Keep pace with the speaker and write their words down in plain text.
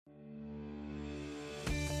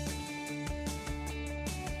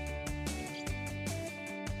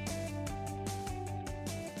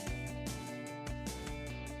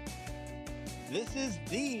This is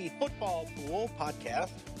the Football Pool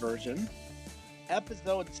podcast version,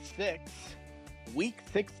 episode 6, week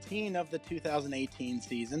 16 of the 2018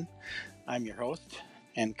 season. I'm your host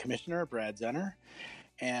and commissioner, Brad Zenner,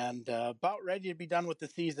 and about ready to be done with the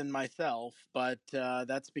season myself, but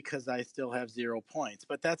that's because I still have 0 points.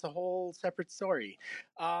 But that's a whole separate story.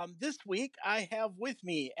 This week, I have with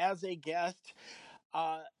me as a guest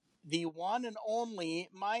the one and only,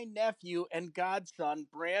 my nephew and godson,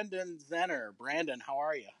 Brandon Zenner. Brandon, how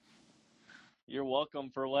are you? You're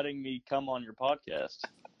welcome for letting me come on your podcast.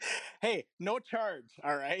 Hey, no charge,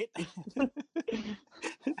 all right? Good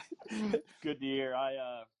to hear.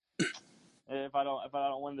 If I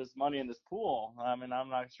don't win this money in this pool, I mean, I'm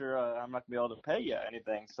not sure I'm not gonna be able to pay you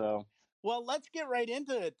anything. So, Well, let's get right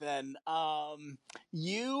into it then.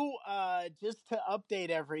 Just to update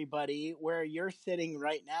everybody, where you're sitting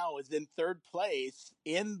right now is in third place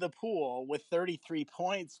in the pool with 33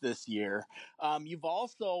 points this year. You've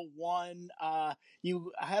also won,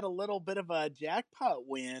 you had a little bit of a jackpot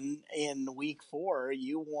win in week 4.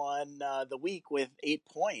 You won the week with 8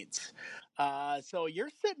 points. So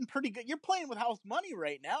you're sitting pretty good. You're playing with house money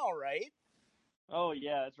right now, right? oh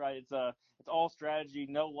yeah, that's right. It's all strategy,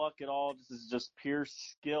 no luck at all. This is just pure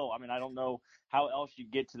skill. I mean, I don't know how else you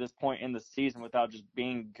get to this point in the season without just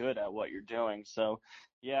being good at what you're doing. So,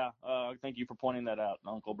 yeah, thank you for pointing that out,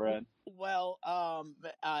 Uncle Brad. Well,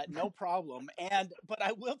 no problem. But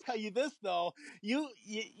I will tell you this though, you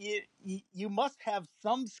must have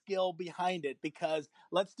some skill behind it, because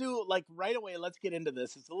let's do like right away. Let's get into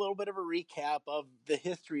this. It's a little bit of a recap of the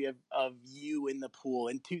history of you in the pool.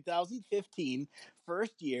 In 2015,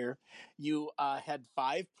 first year, you had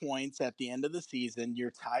 5 points at the end of the season.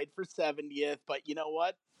 You're tied for 70th, but you know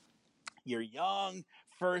what? You're young,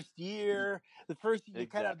 first year, the first you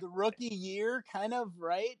kind of Exactly. the rookie year, kind of,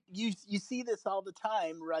 right? You see this all the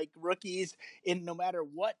time, like rookies, in no matter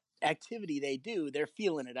what activity they do, they're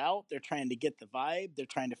feeling it out, they're trying to get the vibe, they're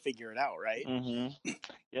trying to figure it out, right?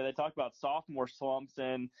 Yeah, they talk about sophomore slumps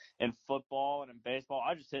in football and in baseball.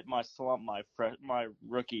 I just hit my slump my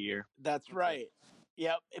rookie year. That's That's it. right.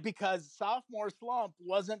 Yep, because sophomore slump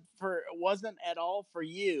wasn't at all for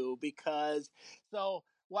you, because so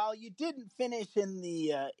while you didn't finish in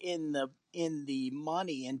the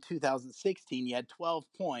money in 2016, you had 12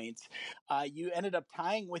 points. You ended up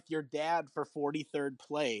tying with your dad for 43rd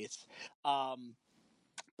place. Um,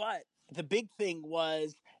 but the big thing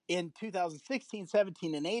was in 2016,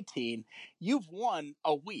 17, and 18, you've won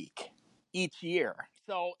a week each year.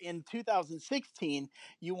 So in 2016,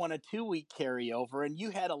 you won a 2 week carryover, and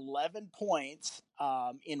you had 11 points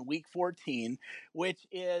in week 14, which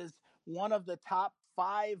is one of the top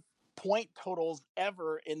 5 point totals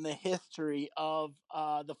ever in the history of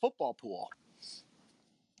the football pool.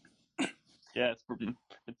 Yeah,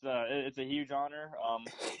 it's a huge honor.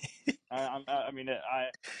 I mean, I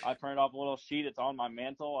printed off a little sheet. It's on my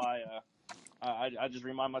mantle. I just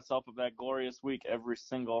remind myself of that glorious week every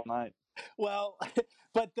single night. Well,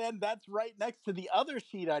 but then that's right next to the other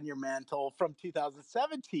sheet on your mantle from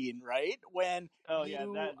 2017, right? When Oh yeah,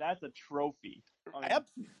 you, that's a trophy. I mean,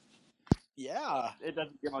 yeah. it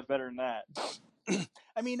doesn't get much better than that.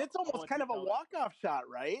 I mean, it's I'll almost let kind you of a tell that. walk-off shot,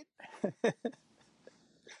 right?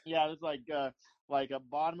 Yeah, it was like a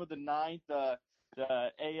bottom of the ninth, the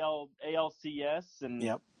ALCS, and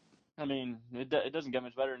Yep. I mean it doesn't get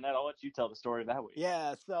much better than that. I'll let you tell the story of that week.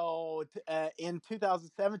 Yeah, so in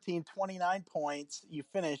 2017, 29 points you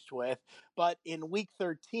finished with, but in week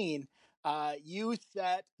 13, you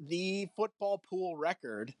set the football pool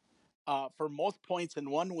record for most points in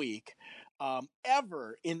 1 week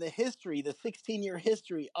ever in the history, the 16-year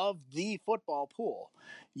history of the football pool.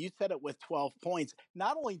 You set it with 12 points.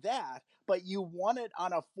 Not only that, but you won it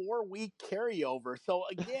on a 4 week carryover. So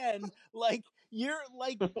again, like you're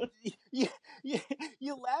like you, you,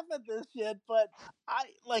 you laugh at this shit, but I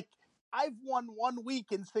like I've won 1 week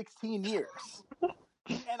in 16 years.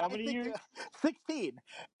 And How I many think years? 16.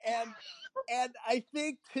 And I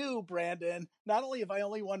think too, Brandon, not only have I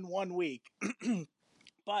only won 1 week,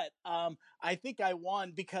 but I think I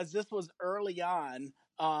won because this was early on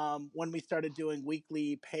when we started doing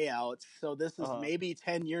weekly payouts. So this is Uh-huh. maybe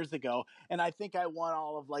 10 years ago. And I think I won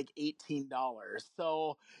all of like $18.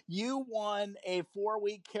 So you won a 4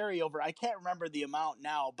 week carryover. I can't remember the amount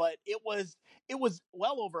now, but it was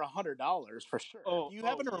well over $100 for sure. Do you Oh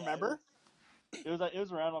happen to yeah, remember? it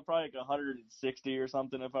was around probably like 160 or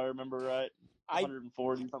something if I remember right, I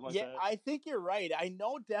 140 something like Yeah, that. I think you're right. I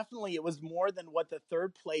know definitely it was more than what the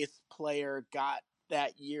third place player got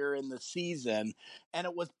that year in the season. And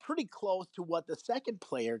it was pretty close to what the second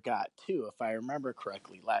player got too, if I remember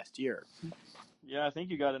correctly, last year. Yeah, I think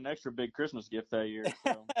you got an extra big Christmas gift that year,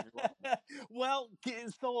 so you're welcome. Well,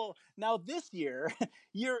 so now this year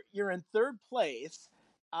you're in third place.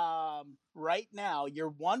 Right now you're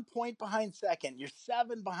 1 point behind second. You're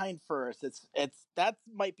seven behind first. It's that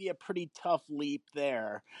might be a pretty tough leap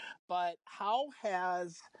there. But how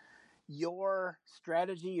has your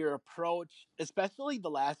strategy, your approach, especially the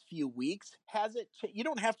last few weeks, has it? You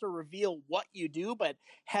don't have to reveal what you do, but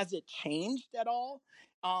has it changed at all?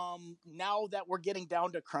 Now that we're getting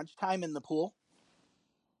down to crunch time in the pool.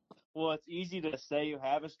 Well, it's easy to say you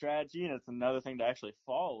have a strategy, and it's another thing to actually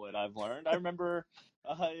follow it. I've learned. I remember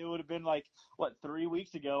it would have been like what 3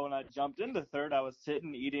 weeks ago when I jumped into third. I was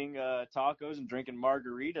sitting eating tacos and drinking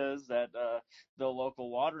margaritas at the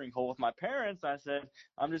local watering hole with my parents. I said,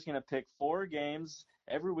 I'm just gonna pick 4 games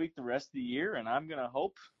every week the rest of the year, and I'm gonna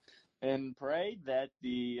hope and pray that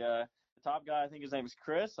the top guy, I think his name is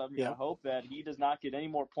Chris. I'm gonna Yep. hope that he does not get any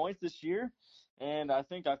more points this year. And I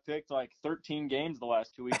think I picked like 13 games the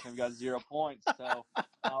last 2 weeks and I've got 0 points. So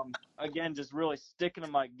again, just really sticking to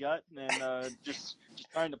my gut and just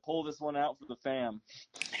trying to pull this one out for the fam.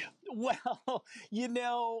 Well, you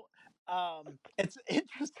know, it's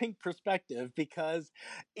interesting perspective because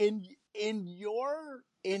in in your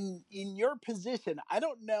position, I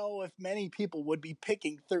don't know if many people would be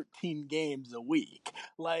picking 13 games a week.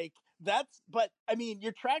 Like that's, but I mean,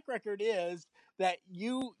 your track record is that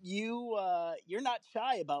you're not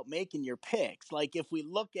shy about making your picks. Like if we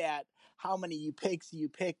look at how many you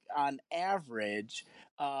pick on average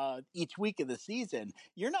each week of the season,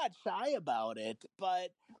 you're not shy about it, but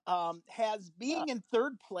has Yeah, being in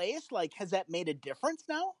third place, like, has that made a difference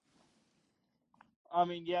now? I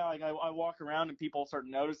mean, yeah, like I walk around and people start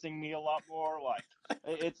noticing me a lot more. Like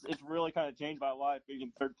it's really kind of changed my life being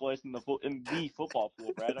in third place in the football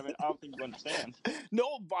pool, Brad. I mean, I don't think you understand.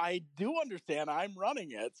 No, I do understand. I'm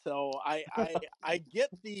running it, so I get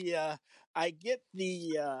the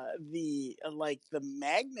like the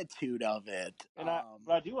magnitude of it. And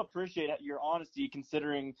but I do appreciate your honesty,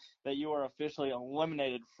 considering that you are officially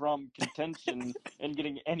eliminated from contention and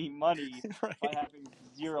getting any money by Right? having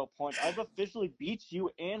 0 points. I've officially beat you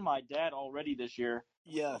and my dad already this year,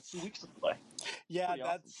 and we still have Yes. 2 weeks to play. It's Yeah, pretty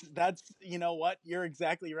awesome. that's you know what, you're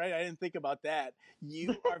exactly right. I didn't think about that.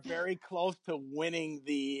 You are very close to winning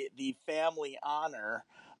the family honor.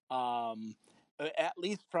 Um, at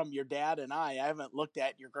least from your dad and I haven't looked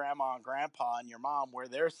at your grandma and grandpa and your mom where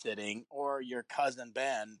they're sitting, or your cousin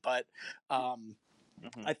Ben, but um,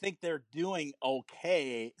 Hmm. I think they're doing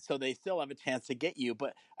okay, so they still have a chance to get you.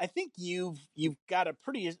 But I think you've got a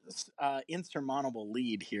pretty insurmountable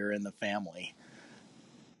lead here in the family.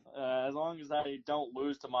 As long as I don't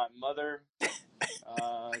lose to my mother,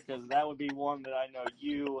 because that would be one that I know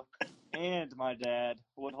you and my dad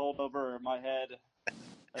would hold over my head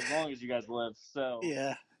as long as you guys live. So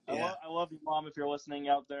Yeah, yeah. I love you, Mom, if you're listening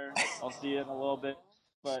out there. I'll see you in a little bit,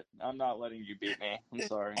 but I'm not letting you beat me. I'm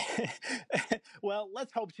sorry. Well,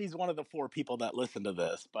 let's hope she's one of the four people that listen to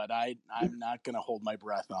this, but I'm not going to hold my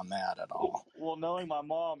breath on that at all. Well, knowing my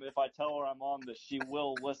mom, if I tell her I'm on this, she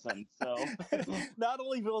will listen. So Not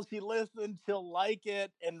only will she listen, she'll like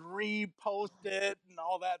it and repost it and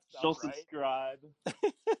all that stuff, she'll subscribe.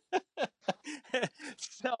 right?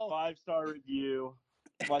 So, 5-star review.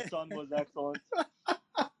 My son was excellent.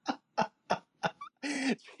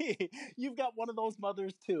 gee, you've got one of those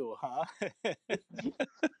mothers too, huh? uh,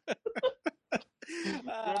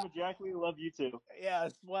 Grandma Jackie, we love you too.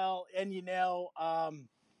 yes, well, and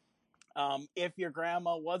if your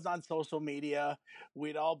grandma was on social media,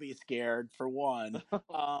 we'd all be scared for one.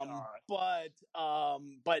 Oh God.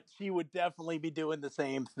 But she would definitely be doing the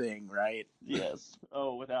same thing, right? Yes.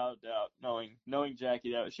 Oh, without a doubt. Knowing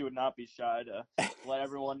Jackie, that she would not be shy to let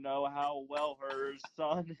everyone know how well her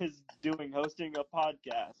son is doing hosting a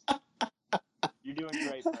podcast. You're doing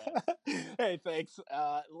great, Brad. Hey, thanks.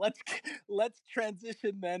 Let's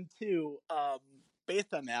transition then to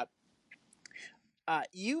based on that.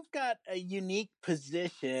 You've got a unique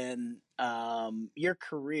position, your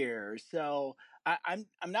career. So I'm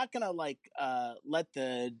not gonna like let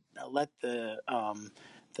the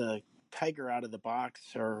tiger out of the box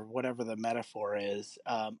or whatever the metaphor is.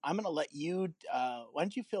 I'm gonna let you. Why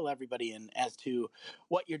don't you fill everybody in as to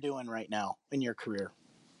what you're doing right now in your career?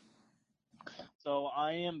 So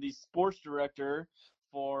I am the sports director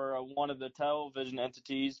for one of the television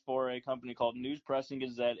entities for a company called News Press and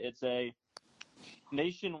Gazette. It's a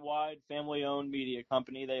nationwide family-owned media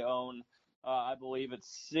company. They own, I believe,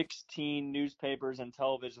 it's 16 newspapers and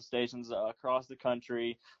television stations across the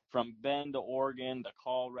country, from Bend, Oregon, to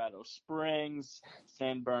Colorado Springs,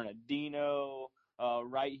 San Bernardino.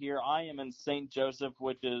 Right here, I am in St. Joseph,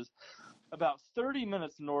 which is about 30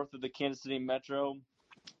 minutes north of the Kansas City Metro.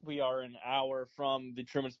 We are an hour from the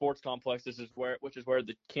Truman Sports Complex. Which is where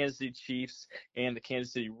the Kansas City Chiefs and the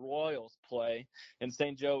Kansas City Royals play. And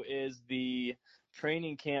St. Joe is the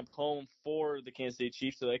training camp home for the Kansas City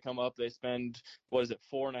Chiefs. So they come up, they spend,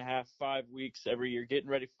 4.5, 5 weeks every year getting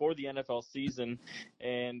ready for the NFL season.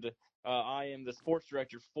 And I am the sports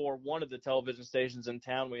director for one of the television stations in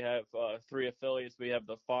town. We have three affiliates. We have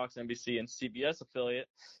the Fox, NBC, and CBS affiliate.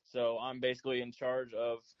 So I'm basically in charge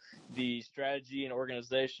of the strategy and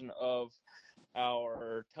organization of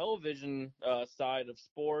our television side of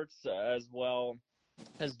sports, as well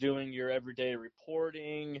as doing your everyday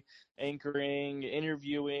reporting, anchoring,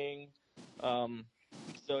 interviewing. Um,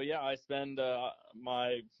 so yeah, I spend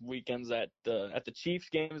my weekends at the Chiefs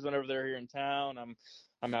games whenever they're here in town.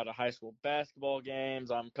 I'm out of high school basketball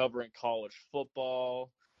games. I'm covering college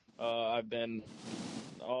football. I've been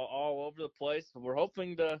all over the place. We're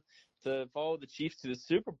hoping to follow the Chiefs to the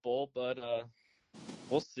Super Bowl, but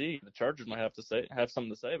we'll see. The Chargers might have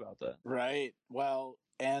something to say about that. Right. Well,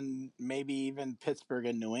 and maybe even Pittsburgh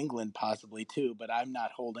and New England possibly too, but I'm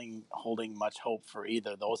not holding much hope for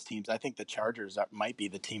either of those teams. I think the might be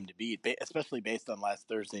the team to beat, especially based on last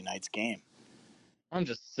Thursday night's game. I'm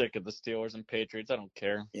just sick of the Steelers and Patriots. I don't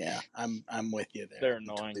care. Yeah, I'm with you there. They're I'm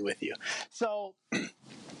annoying. totally with you. So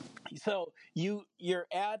you're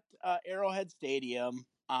at Arrowhead Stadium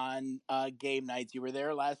on game nights. You were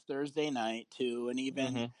there last Thursday night too, and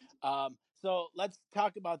even Mm-hmm. so. Let's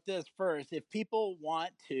talk about this first. If people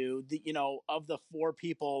want to, of the four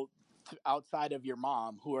people outside of your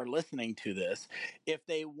mom who are listening to this, if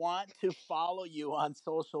they want to follow you on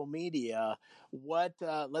social media, what?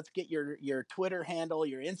 Let's get your Twitter handle,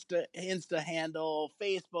 your Insta handle,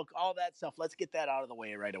 Facebook, all that stuff. Let's get that out of the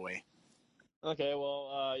way right away. Okay,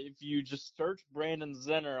 well, if you just search Brandon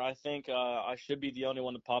Zenner, I think I should be the only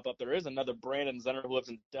one to pop up. There is another Brandon Zenner who lives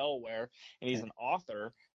in Delaware, and he's Okay. an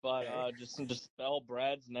author. But Okay. just spell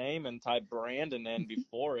Brad's name and type Brandon in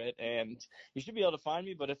before it, and you should be able to find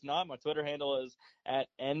me. But if not, my Twitter handle is at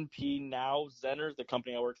NP Now Zenner. The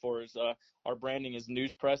company I work for is our branding is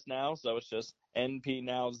News Press Now, so it's just NP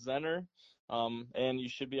Now Zenner. And you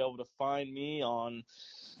should be able to find me on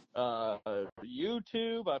uh,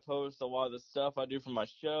 YouTube. I post a lot of the stuff I do for my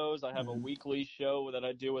shows. I have a Mhm. weekly show that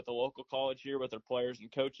I do with a local college here with their players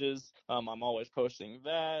and coaches. I'm always posting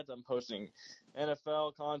that. I'm posting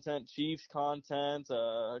NFL content, Chiefs content.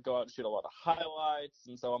 I go out and shoot a lot of highlights,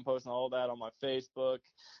 and so I'm posting all that on my Facebook,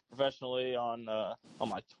 professionally on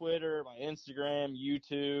my Twitter, my Instagram,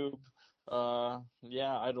 YouTube.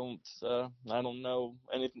 Yeah, I don't know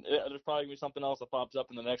anything. There's probably gonna be something else that pops up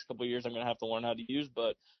in the next couple of years. I'm gonna have to learn how to use,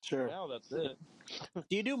 but for Sure. now, that's it.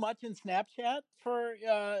 Do you do much in Snapchat for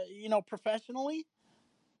professionally?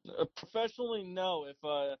 Professionally, no.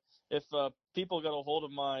 If people got a hold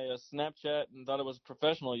of my Snapchat and thought it was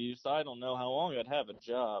professional use, I don't know how long I'd have a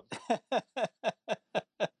job.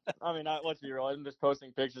 I mean, let's be real. I'm just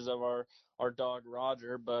posting pictures of our dog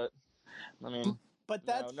Roger, but I mean, but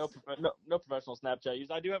no, that's no professional Snapchat use.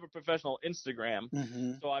 I do have a professional Instagram,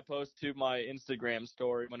 hmm so I post to my Instagram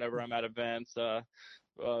story whenever I'm at events. Uh,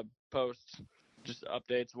 post just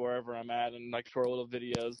updates wherever I'm at and like short little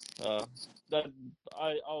videos. That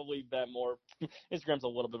I'll leave that more. Instagram's a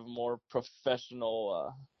little bit of a more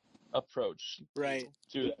professional approach right.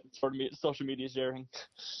 to that sort of social media sharing.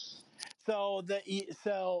 So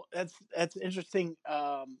that's interesting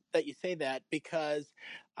that you say that because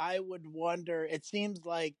I would wonder. It seems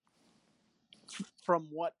like from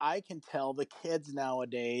what I can tell, the kids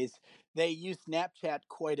nowadays they use Snapchat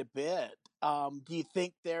quite a bit. Do you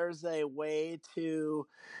think there's a way to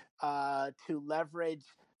leverage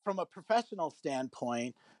from a professional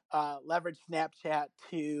standpoint, leverage Snapchat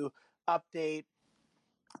to update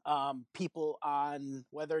people on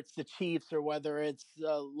whether it's the Chiefs or whether it's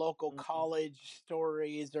local Mm-hmm. college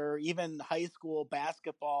stories or even high school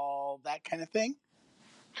basketball, that kind of thing?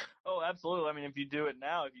 Oh, absolutely. I mean, if you do it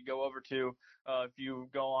now, if you go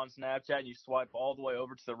on Snapchat and you swipe all the way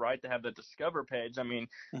over to the right to have the Discover page, I mean,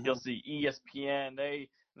 you'll Hmm. see ESPN.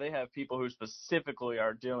 They have people who specifically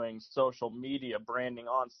are doing social media branding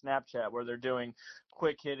on Snapchat, where they're doing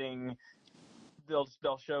quick hitting.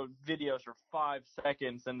 They'll show videos for 5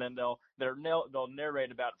 seconds, and then they'll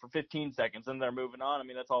narrate about it for 15 seconds, and they're moving on. I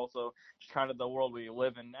mean, that's also just kind of the world we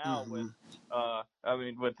live in now. Hmm.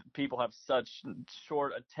 With people have such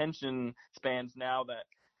short attention spans now that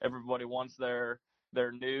everybody wants their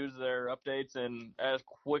news, their updates, and as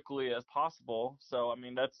quickly as possible. So I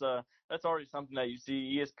mean, that's already something that you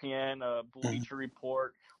see. ESPN, Hmm. Bleacher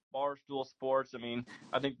Report. Barstool Sports. I mean,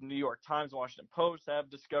 I think the New York Times, Washington Post have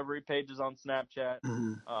discovery pages on Snapchat.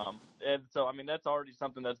 Mm-hmm. And so I mean that's already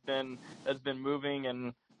something that's been moving,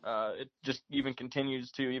 and it just even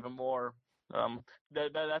continues to even more.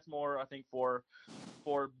 That's more I think for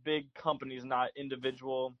big companies, not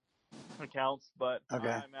individual accounts. But Okay.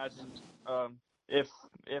 I imagine um, if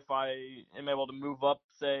if I am able to move up,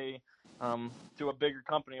 say, to a bigger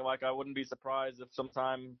company, like I wouldn't be surprised if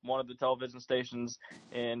sometime one of the television stations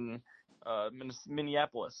in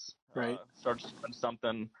Minneapolis Right. starts doing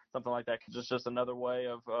something like that. Because it's just another way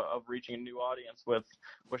of reaching a new audience with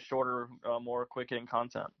shorter, more quick hitting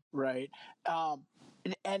content. Right.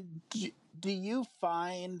 And do you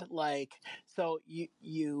find like, so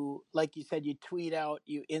you like you said, you tweet out,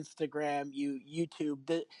 you Instagram, you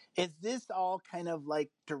YouTube, is this all kind of like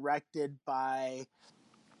directed by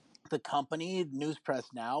the company, News Press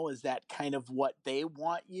Now? Is that kind of what they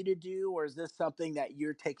want you to do, or is this something that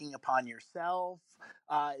you're taking upon yourself?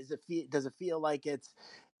 Does it feel like it's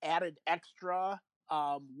added extra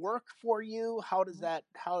work for you? How does that,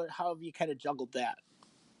 how have you kind of juggled that?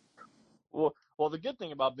 Well, the good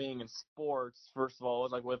thing about being in sports, first of all,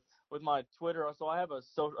 is like with my Twitter. So I have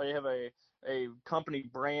a company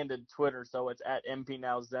branded Twitter, so it's at NP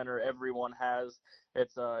Now Zenner. Everyone has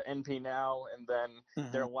it's NP Now and then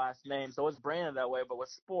Hmm. their last name, so it's branded that way. But with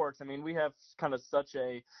sports, I mean, we have kind of such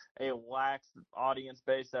a lax audience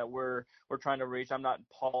base that we're trying to reach. I'm not in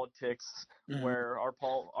politics, Hmm. where our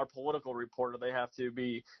political reporter, they have to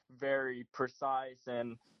be very precise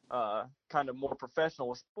and kind of more professional.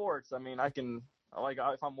 With sports, I mean, I can, like,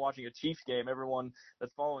 if I'm watching a Chiefs game, everyone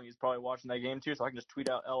that's following is probably watching that game too, so I can just tweet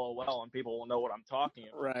out LOL and people will know what I'm talking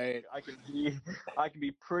about. Right. I can be I can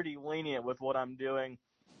be pretty lenient with what I'm doing,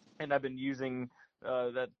 and I've been using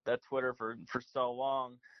that Twitter for so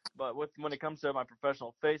long. But when it comes to my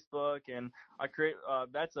professional Facebook, and I create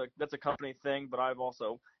that's a company thing, but I've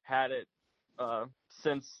also had it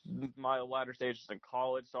since my latter stages in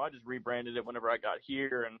college. So I just rebranded it whenever I got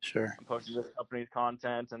here, and Sure. I'm posting this company's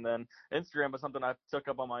content. And then Instagram was something I took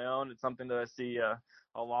up on my own. It's something that I see a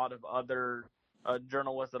lot of other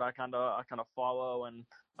journalists that I kind of follow, and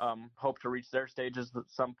hope to reach their stages at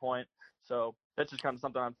some point. So that's just kind of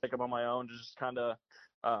something I'm picking up on my own to just kind of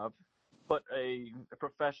uh, put a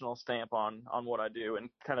professional stamp on what I do and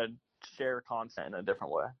kind of share content in a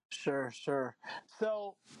different way. Sure. Sure.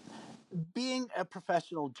 So, being a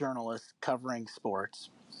professional journalist covering sports,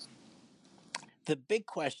 the big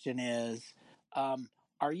question is, um,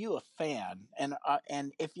 are you a fan? And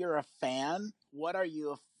if you're a fan, what are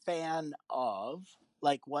you a fan of?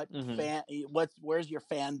 Like what Hmm. fan? Where's your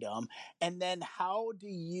fandom? And then how do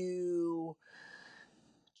you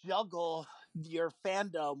juggle your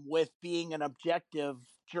fandom with being an objective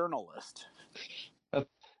journalist? That,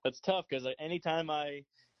 that's tough because anytime I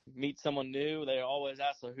meet someone new, they always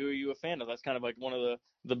ask, "So who are you a fan of?" That's kind of like one of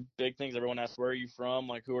the big things everyone asks. Where are you from?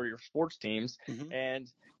 Like, who are your sports teams? Hmm.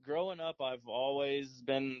 And growing up, I've always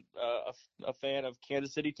been a fan of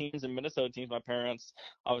Kansas City teams and Minnesota teams. My parents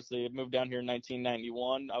obviously moved down here in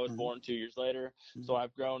 1991. I was Hmm. born 2 years later, so Hmm.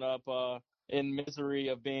 I've grown up in misery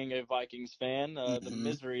of being a Vikings fan, the Hmm.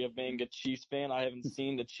 misery of being a Chiefs fan. I haven't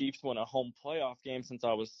seen the Chiefs win a home playoff game since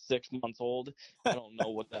I was 6 months old. I don't know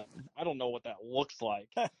what that I don't know what that looks like.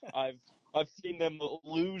 I've I've seen them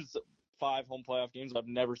lose 5 home playoff games. I've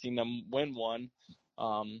never seen them win one.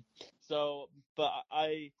 Um, so, but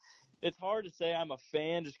it's hard to say I'm a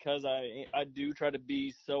fan just because I do try to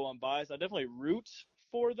be so unbiased. I definitely root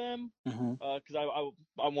for them Hmm. because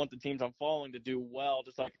I want the teams I'm following to do well,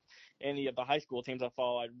 just like any of the high school teams I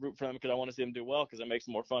follow. I root for them because I want to see them do well because it makes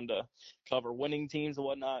it more fun to cover winning teams and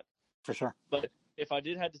whatnot. For sure. But if I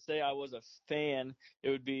did have to say I was a fan, it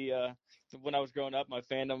would be when I was growing up. My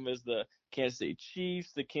fandom is the Kansas City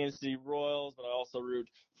Chiefs, the Kansas City Royals, but I also root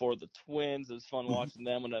for the Twins. It was fun Hmm. watching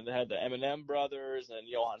them when they had the Eminem brothers and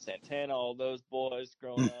Johan Santana, all those boys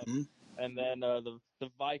growing up. Hmm. And then the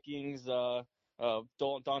Vikings,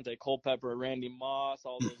 Dante Culpepper, Randy Moss,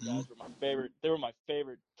 all those Hmm. guys were my favorite. They were my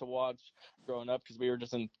favorite to watch growing up because we were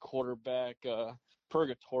just in quarterback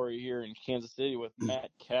purgatory here in Kansas City with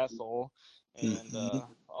Matt Castle, and Hmm.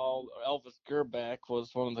 all Elvis Gerback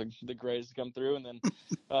was one of the greatest to come through, and then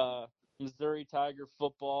uh, Missouri Tiger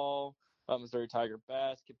football, Missouri Tiger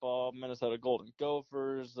basketball, Minnesota Golden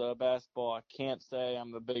Gophers basketball. I can't say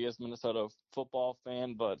I'm the biggest Minnesota football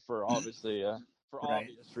fan, but for Right.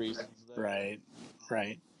 obvious reasons there. Right.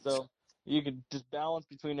 Right. So you could just balance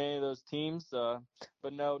between any of those teams.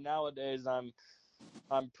 But no, nowadays I'm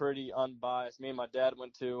pretty unbiased. Me and my dad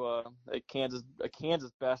went to a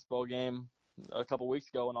Kansas basketball game a couple weeks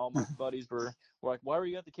ago, and all my buddies were like, "Why were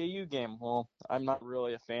you at the KU game?" Well, I'm not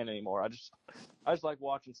really a fan anymore. I just like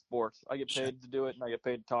watching sports. I get paid to do it, and I get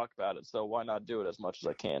paid to talk about it. So why not do it as much as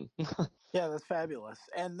I can? Yeah, that's fabulous.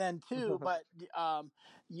 And then too, but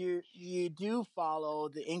you do follow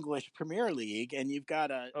the English Premier League, and Oh you've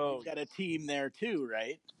got a team there too,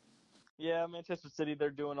 right? yeah, Manchester City,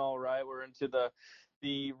 they're doing all right. We're into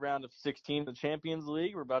the round of 16 of the Champions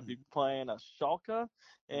League. We're about to be playing a Schalke,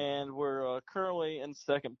 and we're currently in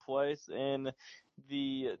second place in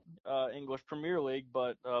the English Premier League.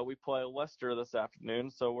 But we play Leicester this afternoon,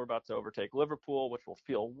 so we're about to overtake Liverpool, which will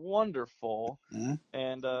feel wonderful. Mm-hmm.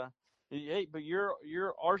 And hey, but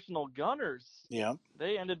your Arsenal Gunners, Yeah.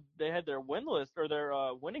 they had their winless or their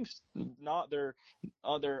winning, not their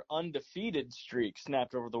undefeated streak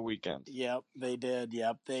snapped over the weekend. Yep, they did.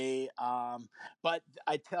 Yep, they. But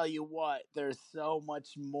I tell you what, there's so much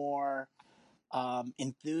more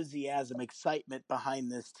enthusiasm, excitement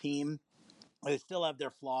behind this team. They still have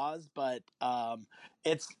their flaws, but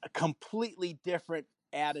it's a completely different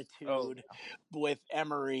Oh attitude with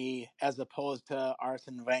Emery as opposed to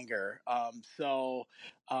Arsene Wenger.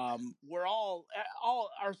 We're all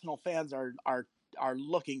Arsenal fans are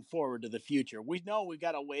looking forward to the future. We know we've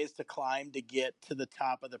got a ways to climb to get to the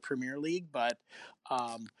top of the Premier League, but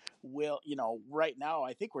right now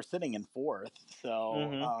I think we're sitting in fourth. yeah.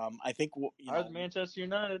 So I think Ours Manchester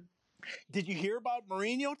United. did you hear about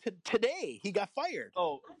Mourinho today? He got fired.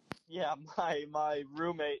 Oh, yeah, my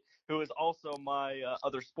roommate, who is also my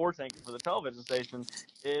other sports anchor for the television station,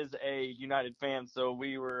 is a United fan. So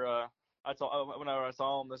we were. I saw whenever I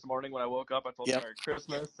saw him this morning when I woke up. I told him Yep. Merry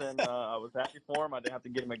Christmas, and I was happy for him. I didn't have to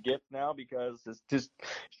get him a gift now because his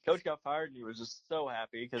coach got fired, and he was just so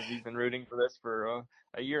happy because he's been rooting for this for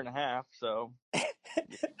a year and a half. So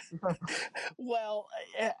Well,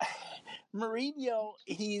 Mourinho,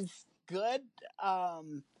 he's good.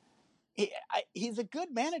 Um, he's a good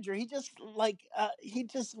manager. He just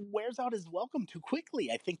wears out his welcome too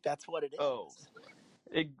quickly. I think that's what it oh,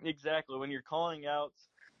 is. exactly. When you're calling out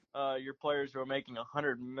your players who are making Yeah.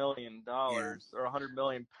 $100 million or £100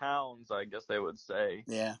 million, I guess they would say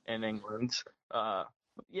Yeah. in England. Uh,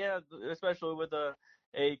 yeah, especially with a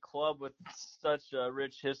club with such a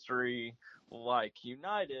rich history like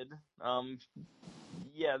United.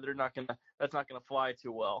 Yeah, they're not gonna. That's not gonna fly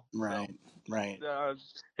too well. So Right. Right.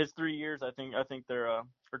 his 3 years, I think they're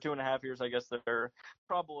for 2.5 years. I guess they're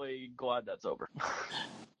probably glad that's over.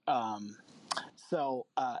 Um,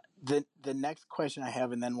 the next question I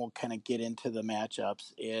have, and then we'll kind of get into the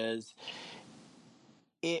matchups, is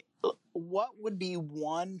it what would be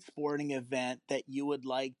one sporting event that you would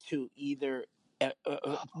like to either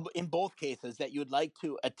in both cases that you would like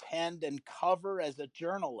to attend and cover as a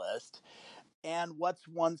journalist, and what's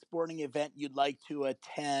one sporting event you'd like to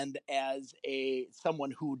attend as a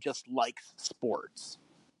someone who just likes sports?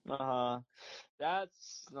 uh,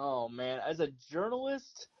 That's oh man. As a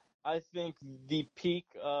journalist, I think the peak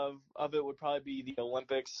of it would probably be the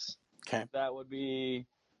Olympics. Okay. That would be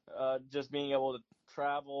just being able to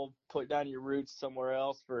travel, put down your roots somewhere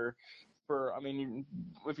else for. I mean,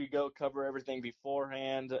 if you go cover everything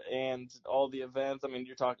beforehand and all the events, I mean,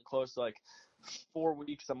 you're talking close to like 4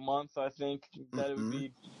 weeks a month. I think that it would Mm-hmm.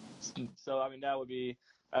 be. So I mean, that would be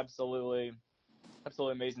absolutely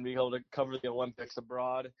absolutely amazing to be able to cover the Olympics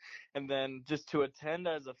abroad, and then just to attend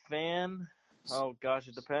as a fan. Oh gosh,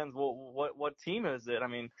 it depends. What team is it? I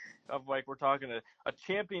mean, of like we're talking a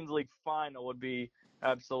Champions League final would be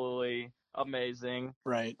absolutely amazing.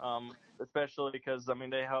 Right. Especially because I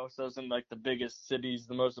mean they host us in like the biggest cities,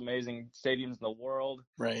 the most amazing stadiums in the world.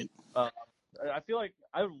 Right. Uh, I feel like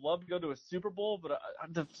I would love to go to a Super Bowl, but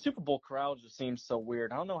the Super Bowl crowd just seems so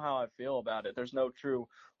weird. I don't know how I feel about it. There's no true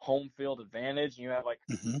home field advantage. You have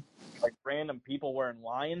Mm-hmm. like random people wearing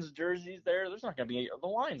Lions jerseys there. There's not going to be the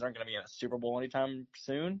Lions aren't going to be in a Super Bowl anytime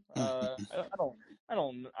soon. Mm-hmm.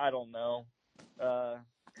 I don't know. Uh,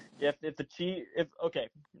 if the Chiefs if okay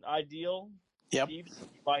ideal Yep. Chiefs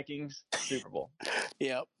Vikings Super Bowl.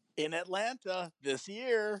 Yep. In Atlanta this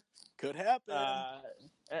year could happen. Uh,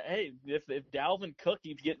 hey, if Dalvin Cook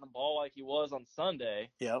keeps getting the ball like he was on Sunday,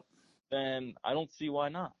 Yep. then I don't see why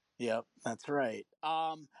not. Yep, that's right.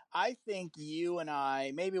 I think you and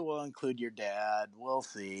I, maybe we'll include your dad. We'll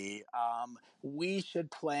see. We should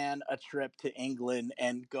plan a trip to England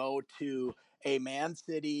and go to a Man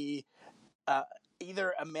City, uh,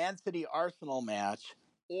 either a Man City Arsenal match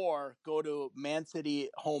or go to Man City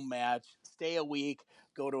home match, stay a week,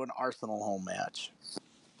 go to an Arsenal home match.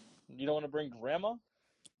 You don't want to bring Grandma?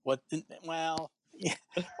 What? Well, yeah.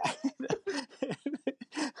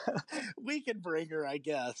 We can bring her, I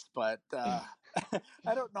guess, but I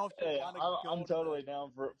don't know if she'll Hey, want to I'm go to totally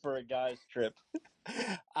down for a guy's trip.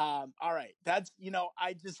 all right, that's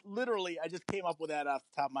I just came up with that off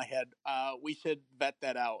the top of my head. We should vet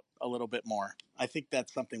that out a little bit more. I think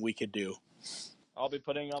that's something we could do. I'll be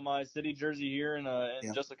putting on my city jersey here in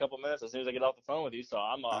Yeah. just a couple minutes as soon as I get off the phone with you. So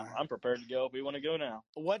I'm prepared to go if we want to go now.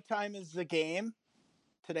 What time is the game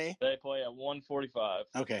today? They play at 1:45.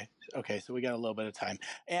 Okay. Okay. So we got a little bit of time.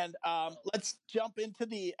 And let's jump into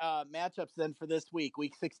the matchups then for this week,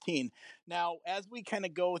 week 16. Now, as we kind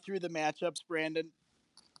of go through the matchups, Brandon,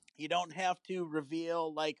 you don't have to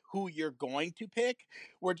reveal like who you're going to pick.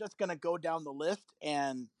 We're just going to go down the list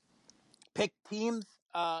and pick teams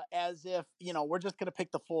as if we're just going to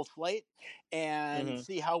pick the full slate and Mm-hmm.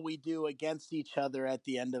 see how we do against each other at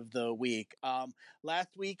the end of the week. Last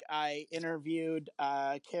week I interviewed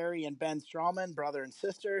Carrie and Ben Strawman, brother and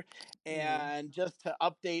sister, Mm-hmm. and just to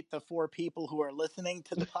update the four people who are listening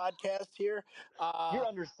to the podcast here. You're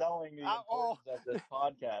underselling the Oh, importance of this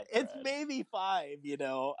podcast, it's Brad. maybe five.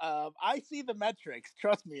 I see the metrics.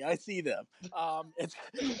 Trust me, I see them. It's,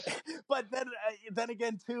 but then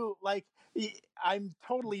again, too, like I'm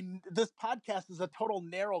totally. This podcast is a total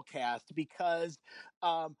narrow cast because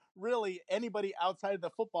really anybody outside of the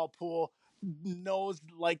football pool knows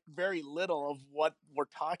like very little of what we're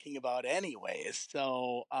talking about anyways,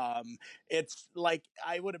 so it's like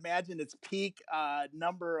I would imagine its peak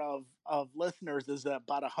number of listeners is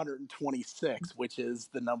about 126, which is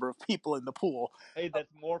the number of people in the pool. Hey, that's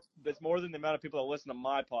more than the amount of people that listen to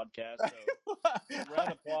my podcast. So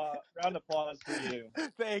round applause for you.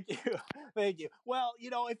 Thank you. Thank you. Well,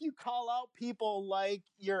 if you call out people like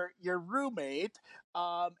your roommate,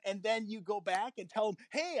 and then you go back and tell them,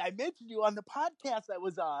 "Hey, I mentioned you on the podcast I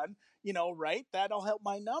was on," right? That'll help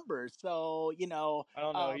my numbers. So, I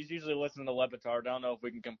don't know. He's usually listening to Levitard. I don't know if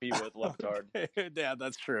we can compete with Levitard. yeah,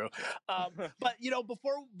 that's true. But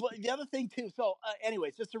the other thing too. So,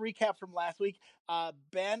 anyways, just to recap from last week,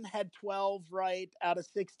 Ben had 12 right out of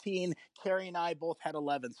 16. Carrie and I both had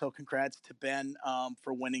 11. So, congrats to Ben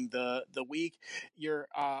for winning the week. Your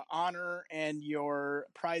honor and your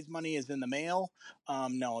prize money is in the mail.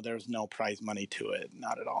 No, there's no prize money to it,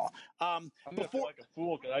 not at all. I'm gonna feel Before like a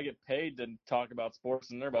fool because I get paid to talk about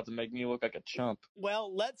sports, and they're about to make me look like a chump.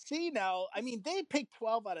 Well, let's see now. I mean, they picked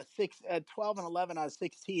 12 out of 6, 12 and 11 out of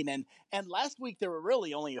 16, and last week there were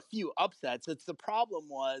really only a few upsets. It's the problem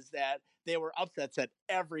was that they were upsets that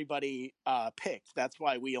everybody picked. That's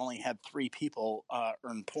why we only had 3 people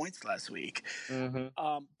earn points last week. Mm-hmm.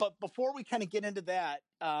 But before we kind of get into that,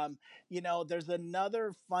 there's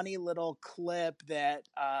another funny little clip that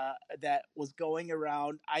was going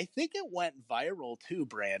around. I think it went viral too,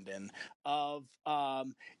 Brandon, of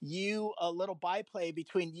you a little byplay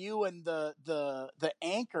between you and the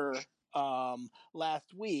anchor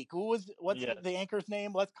last week. What's Yes. the anchor's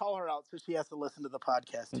name? Let's call her out so she has to listen to the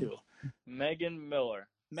podcast too. Megan Miller.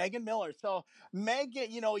 Megan Miller. So Megan,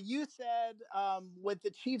 you said with the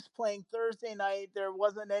Chiefs playing Thursday night, there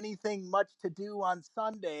wasn't anything much to do on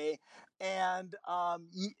Sunday, and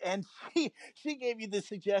and she gave you the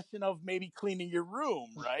suggestion of maybe cleaning your room,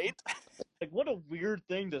 right? Like, what a weird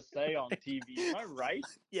thing to say on TV. Am I right?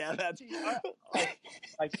 Yeah, that's Like,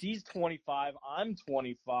 like she's 25, I'm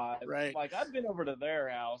 25. right. Like, I've been over to their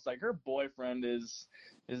house. Like, her boyfriend is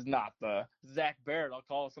not the Zach Barrett. I'll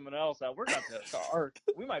call someone else out. We're about to, or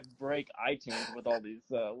we might break iTunes with all these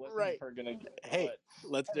listens Right. we're gonna get. Hey, But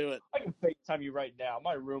let's do it. I can FaceTime you right now.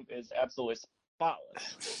 My room is absolutely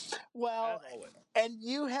spotless, Well, as always. and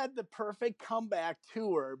you had the perfect comeback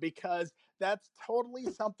to her because that's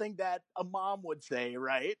totally something that a mom would say,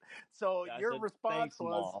 right? So Yeah, I your said, response thanks,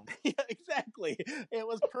 was, Mom. yeah, exactly. It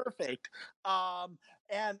was perfect.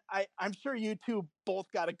 And I'm sure you two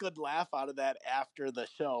both got a good laugh out of that after the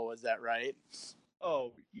show. Is that right?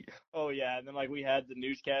 Oh, oh yeah, and then like we had the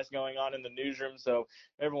newscast going on in the newsroom, so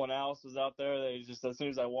everyone else was out there. They just as soon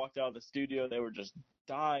as I walked out of the studio, they were just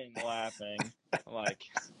dying laughing. Like,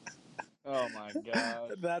 oh my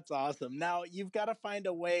gosh. That's awesome. Now you've got to find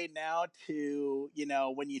a way now to,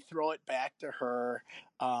 when you throw it back to her,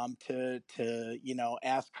 to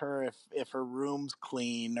ask her if her room's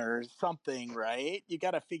clean or something, right? You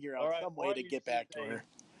got to figure All out right, some why way don't to you get just back to say? her.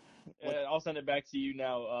 What? I'll send it back to you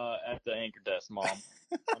now at the anchor desk, Mom.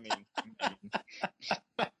 I mean, Megan.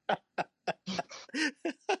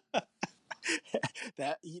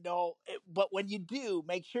 That but when you do,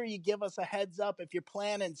 make sure you give us a heads up if you're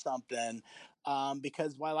planning something,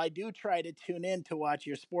 because while I do try to tune in to watch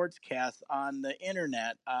your sportscasts on the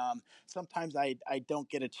internet, sometimes I don't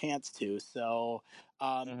get a chance to. So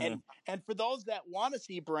Mm-hmm. and for those that want to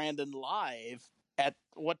see Brandon live At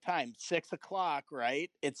what time? 6 o'clock,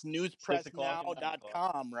 right? It's 6 o'clock and 9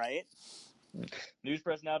 o'clock. newspressnow.com, right?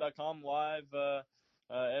 Newspressnow.com live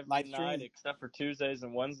every Live night stream. except for Tuesdays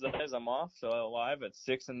and Wednesdays. I'm off, so live at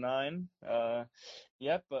 6 and 9.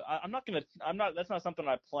 Yep, but I'm not gonna. I'm not. That's not something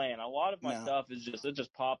I plan. A lot of my No. stuff is just it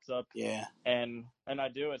just pops up, Yeah. and I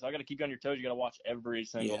do it. So I got to keep you on your toes. You got to watch every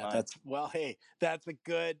single Yeah, night. that's well. Hey, that's a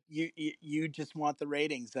good. You just want the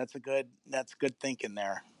ratings. That's good thinking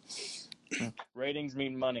there. Ratings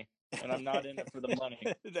mean money, and I'm not in it for the money,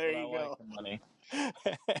 There but I you like go. the money.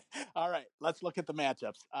 All right, let's look at the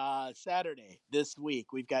matchups. Saturday this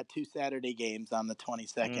week, we've got two Saturday games on the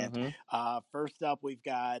 22nd. Mm-hmm. First up, we've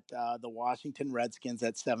got the Washington Redskins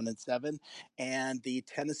at 7-7, and the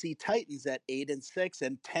Tennessee Titans at 8-6.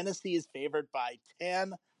 And Tennessee is favored by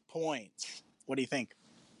 10 points. What do you think?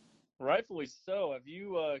 Rightfully so. Have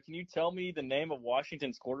you? Can you tell me the name of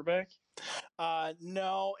Washington's quarterback?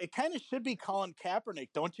 No, it kind of should be Colin Kaepernick,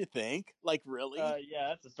 don't you think? Like, really? Yeah,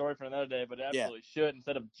 that's a story for another day, but it Yeah, absolutely should.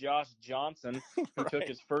 Instead of Josh Johnson, who took right.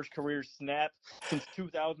 his first career snap since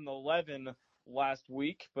 2011 last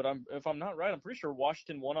week. But if I'm not right, I'm pretty sure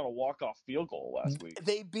Washington won on a walk-off field goal last week.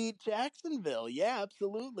 They beat Jacksonville. Yeah,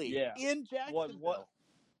 absolutely. Yeah. In What what Jacksonville.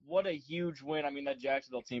 what a huge win. I mean, that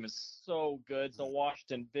Jacksonville team is so good. So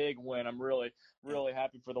Washington, big win. I'm really, Yep. really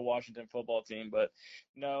happy for the Washington football team. But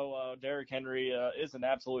no, Derrick Henry is an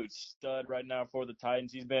absolute stud right now for the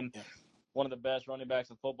Titans. He's been Yep. one of the best running backs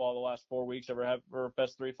in football the last 4 weeks or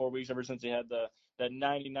best 3-4 weeks ever since he had that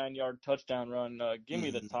 99-yard touchdown run. Give me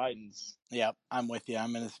the Mm-hmm. Titans. Yep, I'm with you.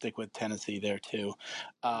 I'm going to stick with Tennessee there too.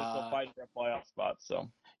 And they're still fighting for a playoff spot. So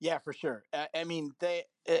Yeah, for sure. I mean,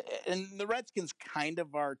 and the Redskins kind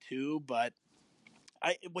of are too, but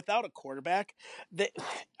without a quarterback, they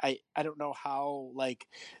I don't know how like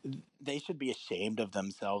they should be ashamed of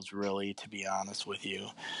themselves, really, to be honest with you.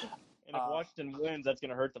 and if Washington wins, that's going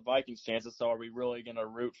to hurt the Vikings' chances. So are we really going to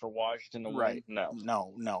root for Washington to win? Right. No.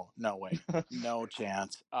 No way. No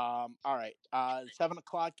chance. All right. 7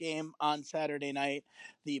 o'clock game on Saturday night.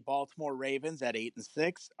 The Baltimore Ravens at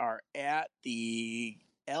 8-6 are at the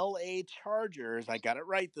LA Chargers. I got it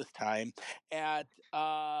right this time at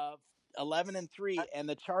 11-3, and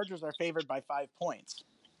the Chargers are favored by 5 points.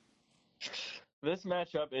 This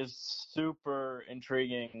matchup is super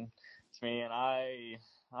intriguing to me, and I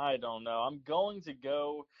don't know. I'm going to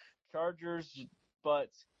go Chargers, but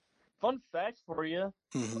fun fact for you: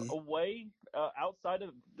 Mm-hmm. away outside of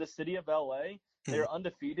the city of LA, Mm-hmm. they're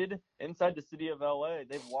undefeated. Inside the city of LA,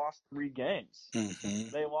 they've lost 3 games. Mm-hmm.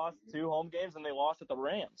 They lost 2 home games, and they lost at the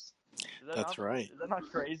Rams. Is that That's not right. is that not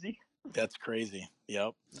crazy? That's crazy.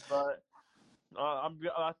 Yep. But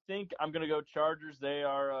I think I'm gonna go Chargers.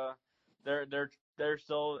 They're they're they're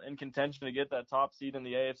still in contention to get that top seed in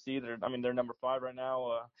the AFC. They're number 5 right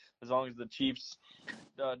now. As long as the Chiefs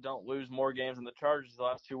don't lose more games than the Chargers the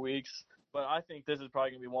last 2 weeks. But I think this is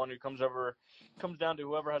probably gonna be one who comes down to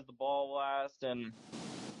whoever has the ball last, and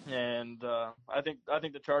I think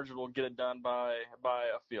the Chargers will get it done by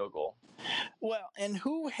a field goal. Well, and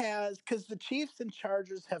who has, because the Chiefs and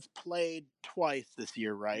Chargers have played twice this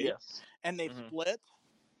year, right? Yes. And they've hmm split.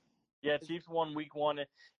 Yeah, Chiefs won Week 1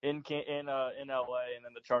 in LA, and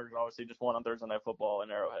then the Chargers obviously just won on Thursday Night Football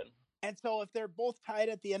in Arrowhead. And so if they're both tied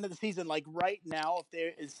at the end of the season, like right now,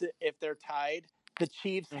 if they're tied, the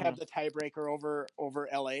Chiefs hmm have the tiebreaker over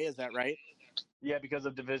LA. Is that right? Yeah, because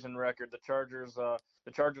of division record, the Chargers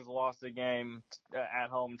lost the game at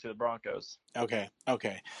home to the Broncos, Okay.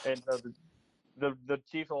 Okay. and so the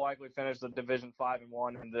Chiefs will likely finish the division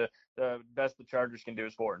 5-1, and the best the Chargers can do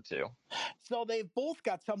is 4-2. So they've both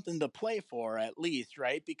got something to play for, at least,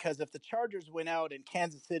 right? Because if the Chargers win out and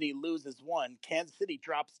Kansas City loses one, Kansas City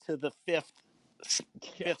drops to the Yeah,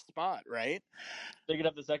 fifth spot, right? they could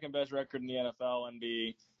have the second best record in the NFL and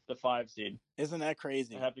be the 5 seed, Isn't that and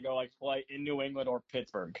crazy? have to go like play in New England or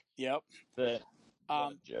Pittsburgh. Yep. That what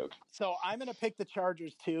Um, a joke. so I'm going to pick the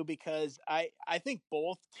Chargers too because I think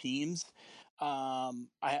both teams have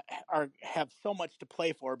so much to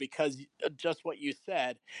play for because just what you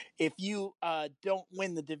said. If you don't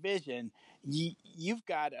win the division, you've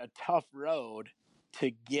got a tough road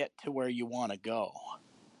to get to where you want to go.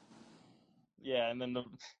 Yeah, and then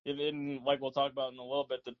like we'll talk about in a little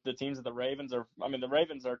bit, the teams of the Ravens are. I mean, the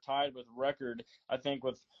Ravens are tied with record. I think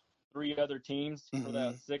with 3 other teams for Mm-hmm.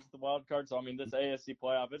 that 6th wild card. So I mean, this AFC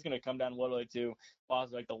playoff is going to come down literally to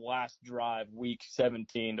possibly like the last drive, week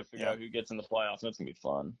 17, to figure Yeah. out who gets in the playoffs. And it's going to be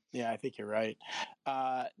fun. Yeah, I think you're right.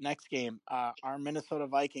 Next game, our Minnesota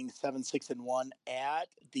Vikings 7-6-1 at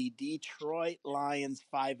the Detroit Lions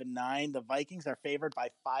 5-9. The Vikings are favored by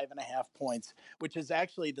 5.5 points, which is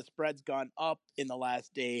actually the spread's gone up in the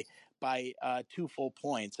last day by 2 full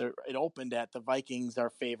points. It opened at the Vikings are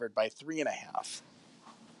favored by 3.5.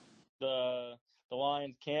 The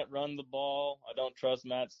Lions can't run the ball. I don't trust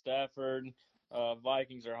Matt Stafford.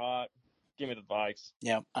 Vikings are hot. Give me the Vikes.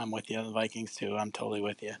 Yep, I'm with you. The Vikings too. I'm totally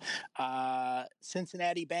with you.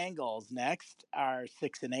 Cincinnati Bengals next are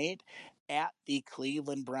 6-8 at the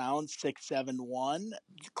Cleveland Browns 6-7-1.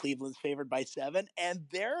 Cleveland's favored by 7, and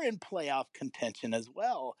they're in playoff contention as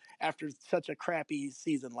well after such a crappy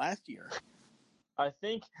season last year. I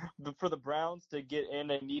think for the Browns to get in,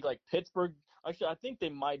 they need like Pittsburgh. Actually, I think they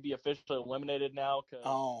might be officially eliminated now because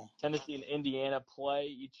Oh, Tennessee and Indiana play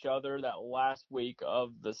each other that last week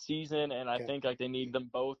of the season, and I okay. think like they need them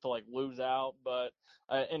both to like lose out. But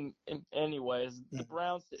in anyways, the Mhm.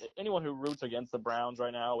 Browns. Anyone who roots against the Browns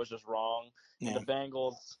right now is just wrong. And Yeah. the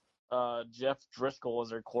Bengals, Jeff Driscoll is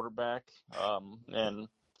their quarterback, and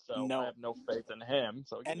so I No, have no faith in him.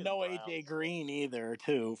 So give and me the no AJ Browns. Green either,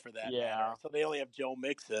 too, for that matter. Yeah. So they only have Joe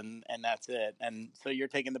Mixon, and that's it. And so you're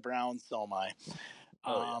taking the Browns, so am I.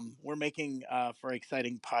 Oh yeah. We're making for an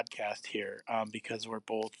exciting podcast here because we're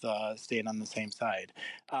both staying on the same side.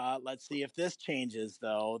 Let's see if this changes,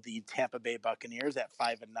 though. The Tampa Bay Buccaneers at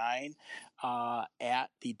 5-9, at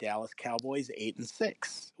the Dallas Cowboys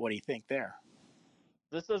 8-6. What do you think there?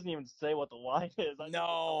 This doesn't even say what the line is. I know just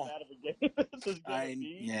how No, bad of a game this is gonna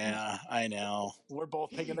be. I know. We're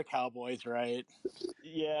both picking the Cowboys, right?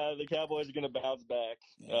 Yeah, the Cowboys are gonna bounce back.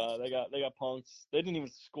 Yeah, They got punks. They didn't even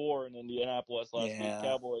score in Indianapolis last week. yeah.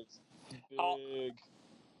 Cowboys Al- big.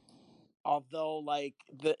 Although, like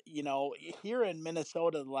here in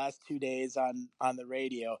Minnesota, the last 2 days on the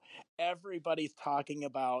radio, everybody's talking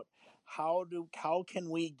about how can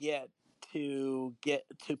we get to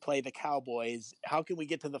play the Cowboys? How can we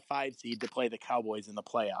get to the 5 seed to play the Cowboys in the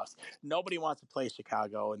playoffs? Nobody wants to play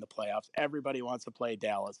Chicago in the playoffs. Everybody wants to play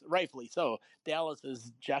Dallas, rightfully so. Dallas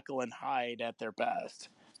is Jekyll and Hyde at their best.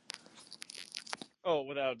 Oh,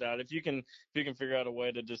 without a doubt. If you can figure out a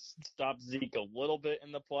way to just stop Zeke a little bit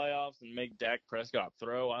in the playoffs and make Dak Prescott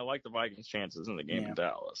throw, I like the Vikings' chances in the game in Yeah,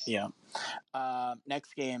 Dallas. yeah.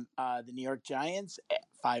 Next game, the New York Giants at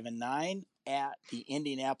 5-9 at the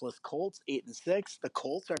Indianapolis Colts 8-6. The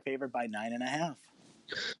Colts are favored by 9.5.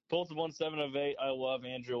 Colts won 7 of 8. I love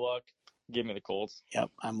Andrew Luck. Give me the Colts. Yep,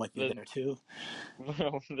 I'm with you This, there too.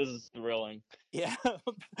 this is thrilling. Yeah.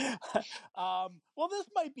 Well, this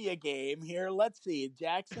might be a game here. Let's see.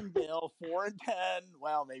 Jacksonville 4-10.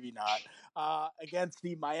 Well, maybe not. Against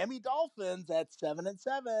the Miami Dolphins at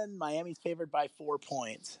 7-7. Miami's favored by 4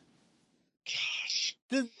 points. Gosh.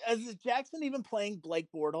 Is Jackson even playing Blake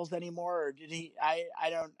Bortles anymore, or did he? I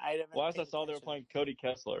haven't Last I paid saw, they were attention. playing Cody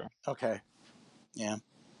Kessler. Okay, yeah,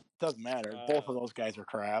 doesn't matter. Both of Uh, those guys are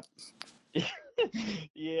crap. yeah.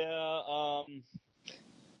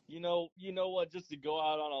 You know what? Just to go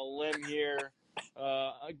out on a limb here,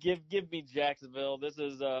 give me Jacksonville. This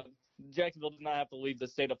is Jacksonville does not have to leave the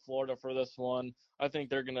state of Florida for this one. I think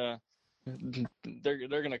they're gonna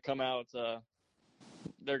come out.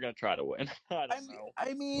 They're gonna try to win. I don't know.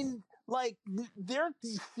 I mean, like they're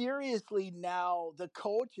seriously now. The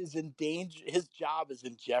coach is in danger. His job is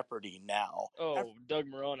in jeopardy now. Oh, Doug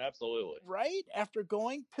Marone, absolutely. Right after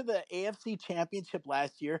going to the AFC Championship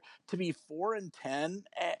last year to be 4-10,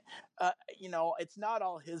 it's not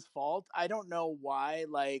all his fault. I don't know why,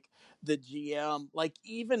 like the GM, like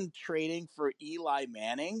even trading for Eli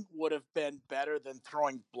Manning would have been better than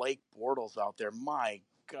throwing Blake Bortles out there. My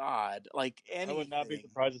God, like I would not be anything.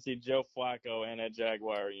 surprised to see Joe Flacco in a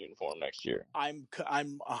Jaguar uniform next year. I'm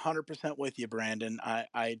 100% with you, Brandon.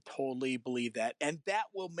 I totally believe that, and that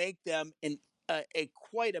will make them a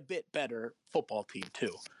quite a bit better football team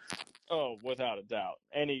too. Oh, without a doubt.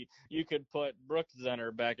 You could put Brooks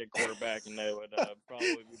Zenner back at quarterback, and they would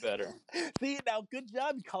probably be better. See, now good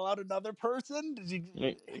job. You call out another person. Did you hear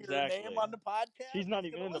a name Exactly. on the podcast? He's not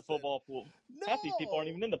He's even gonna in the listen. football pool. Half these people aren't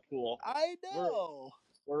No, even in the pool. I We're know.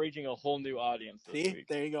 we're reaching a whole new audience this See, week.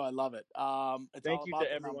 there you go. I love it. It's all Thank you to about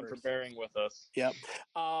the everyone for numbers. bearing with us. Yep.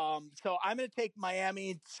 So I'm going to take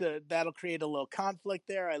Miami. That'll create a little conflict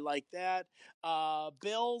there. I like that.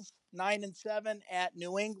 Bills 9-7 at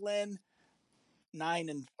New England.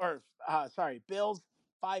 Bills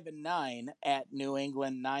 5-9 at New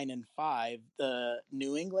England 9-5. The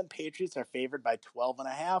New England Patriots are favored by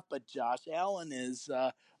 12.5, but Josh Allen is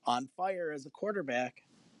on fire as a quarterback.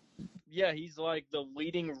 Yeah, he's like the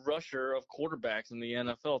leading rusher of quarterbacks in the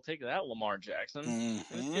NFL. Take that, Lamar Jackson. And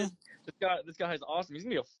Mm-hmm. this guy is awesome. He's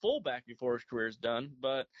gonna be a fullback before his career's done.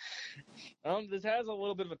 But this has a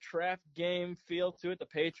little bit of a trap game feel to it. The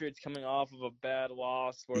Patriots coming off of a bad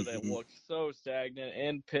loss where they Mm-hmm. looked so stagnant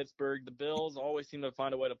in Pittsburgh. The Bills always seem to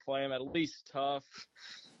find a way to play them at least tough.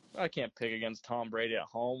 I can't pick against Tom Brady at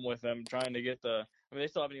home with them trying to get the. I mean, they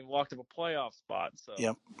still haven't even walked up a playoff spot, so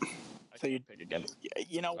Yep. I So can't pick against.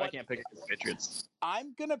 you know I what? can't pick against the Patriots.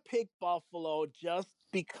 I'm gonna pick Buffalo just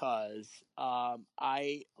because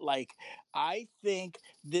I like. I think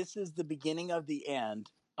this is the beginning of the end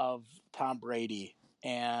of Tom Brady,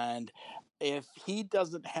 and if he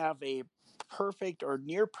doesn't have a perfect or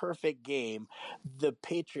near perfect game, the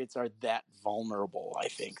Patriots are that vulnerable. I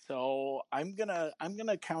think so. I'm gonna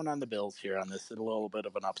count on the Bills here on this. A little bit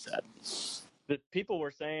of an upset. The people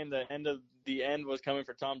were saying the end was coming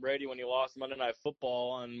for Tom Brady when he lost Monday Night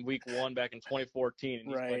Football on Week 1 back in 2014, and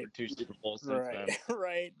he's played Right. for 2 Super Bowls since Right. then.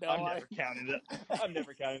 Right. I'm No, I. never counting it. I'm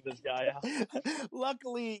never counting this guy out.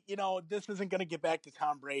 Luckily, this isn't going to get back to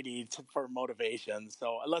Tom Brady for motivation.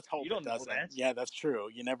 So let's You hope it don't know doesn't. that. Yeah, that's true.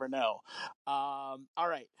 You never know. All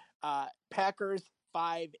right. Packers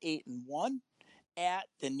 5-8-1 at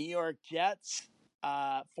the New York Jets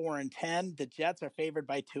 4-10. The Jets are favored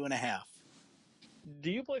by 2.5.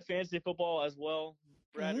 Do you play fantasy football as well,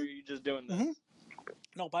 Brad, or Mm-hmm. are you just doing Mm-hmm. this?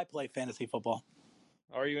 Nope, I play fantasy football.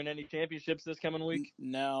 Are you in any championships this coming week?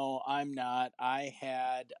 No, I'm not. I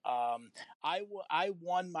had I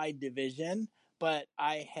won my division, but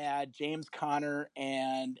I had James Conner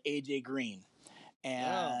and AJ Green. No.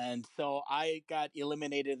 And so I got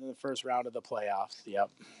eliminated in the first round of the playoffs.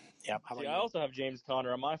 Yep. Yep. How See, about I you? also have James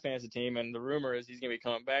Conner on my fantasy team, and the rumor is he's going to be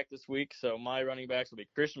coming back this week. So my running backs will be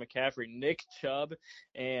Christian McCaffrey, Nick Chubb,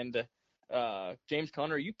 and James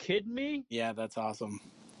Conner. Are you kidding me? Yeah, that's awesome.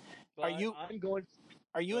 Are But you I'm going.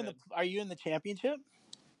 are you Go in the ahead. are you in the championship?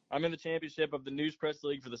 I'm in the championship of the News Press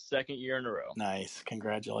League for the second year in a row. Nice.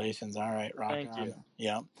 Congratulations. All right, rock Thank on. you.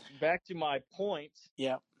 Yep. Back to my point.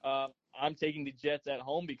 Yep. Uh, I'm taking the Jets at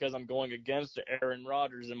home because I'm going against Aaron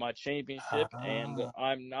Rodgers in my championship, and Uh,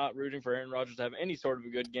 I'm not rooting for Aaron Rodgers to have any sort of a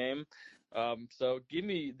good game. So give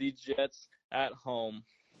me the Jets at home.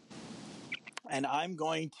 and I'm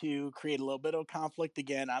going to create a little bit of conflict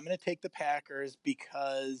again. I'm going to take the Packers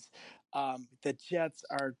because the Jets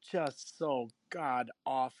are just so god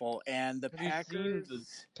awful, and the Have you seen Packers. the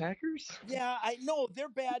Packers? Yeah, I know they're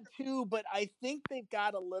bad too, but I think they've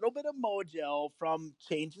got a little bit of mojo from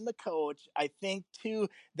changing the coach. I think too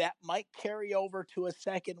that might carry over to a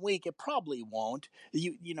second week. It probably won't.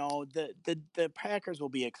 The Packers will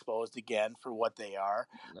be exposed again for what they are,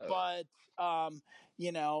 No. but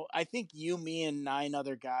I think you, me, and 9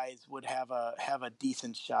 other guys would have a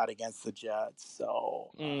decent shot against the Jets.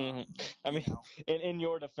 So, Mm-hmm. I you mean, know, in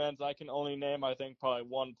your defense, I can only name I think probably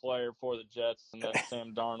one player for the Jets, and that's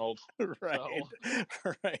Sam Darnold. right, So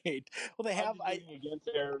right. Well, they I'm have. just rooting against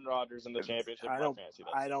Aaron Rodgers in the championship I of my don't. fantasy.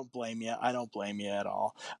 I That's it. don't blame you. I don't blame you at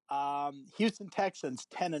all. Houston Texans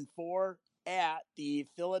 10-4 at the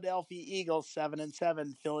Philadelphia Eagles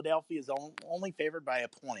 7-7. Philadelphia is only favored by a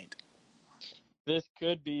point. This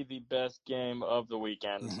could be the best game of the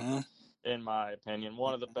weekend, Mm-hmm. in my opinion.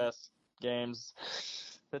 One of the Mm-hmm. best games.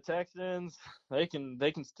 The Texans, they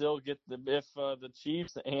can still get if the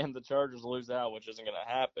Chiefs and the Chargers lose out, which isn't going to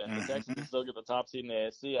happen. The Texans Mm-hmm. can still get the top seed in the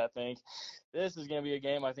AFC. I think this is going to be a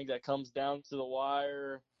game. I think that comes down to the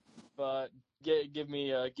wire. But give me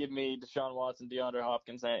Deshaun Watson, DeAndre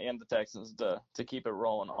Hopkins, and the Texans to keep it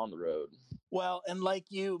rolling on the road. Well, and like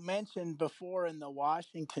you mentioned before in the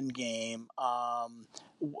Washington game,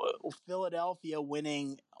 Philadelphia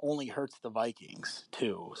winning only hurts the Vikings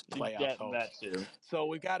too, playoff Yeah, hopes. that too. So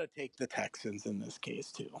we got to take the Texans in this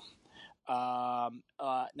case too.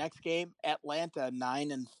 Next game, Atlanta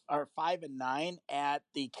 5-9 at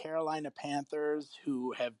the Carolina Panthers,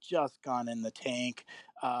 who have just gone in the tank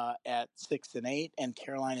at 6-8, and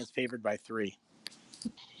Carolina is favored by 3.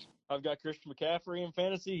 I've got Christian McCaffrey in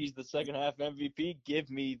fantasy. He's the second half MVP. Give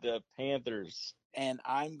me the Panthers. And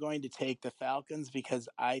I'm going to take the Falcons because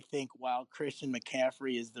I think while Christian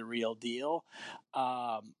McCaffrey is the real deal,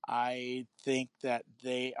 I think that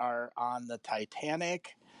they are on the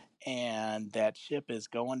Titanic and that ship is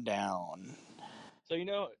going down. So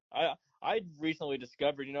I recently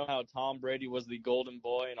discovered how Tom Brady was the golden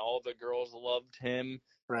boy and all the girls loved him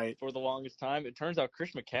Right. for the longest time. It turns out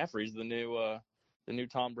Christian McCaffrey's the new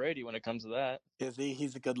Tom Brady when it comes to that. Is he?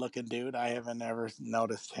 He's a good looking dude. I haven't ever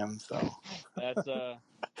noticed him. So That's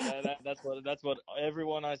That's what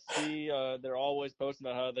everyone I see. They're always posting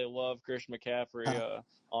about how they love Christian McCaffrey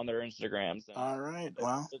on their Instagrams, and All right.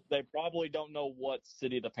 Well, they probably don't know what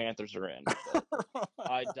city the Panthers are in. But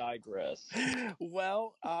I digress.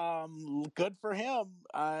 well, good for him.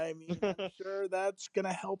 I mean, I'm sure that's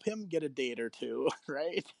gonna help him get a date or two,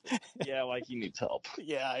 right? Yeah, like he needs help.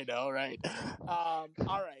 Yeah, I know, right? All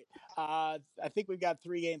right. I think we've got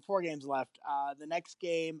 4 games left. The next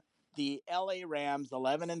game, the LA Rams,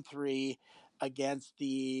 11-3, against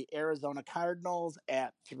the Arizona Cardinals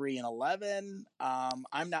at 3-11.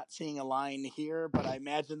 I'm not seeing a line here, but I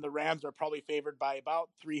imagine the Rams are probably favored by about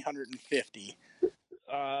 350.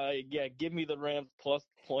 Yeah, give me the Rams plus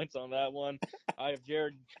points on that one. I have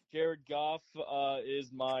Jared Goff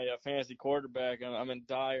is my fantasy quarterback, and I'm in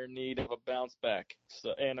dire need of a bounce back.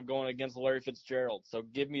 So, and I'm going against Larry Fitzgerald. So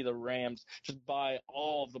give me the Rams. Just buy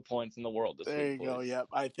all of the points in the world this There week, you go. please. Yep,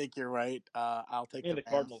 I think you're right. I'll take And the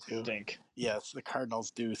the Rams Cardinals too. stink. Yes, the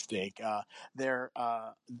Cardinals do stink. They're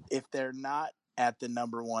if they're not at the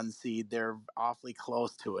number 1 seed, they're awfully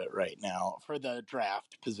close to it right now for the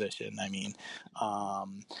draft position. I mean, all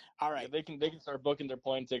Yeah, right. they can start booking their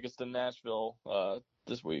plane tickets to Nashville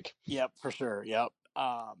this week. Yep, for sure. Yep.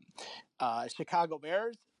 Chicago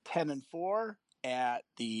Bears 10-4 at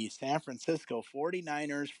the San Francisco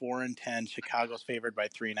 49ers 4-10. Chicago's favored by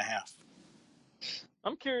 3.5.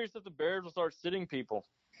 I'm curious if the Bears will start sitting people.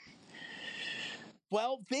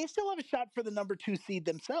 Well, they still have a shot for the number 2 seed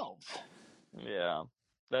themselves. Yeah,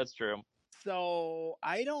 that's true. So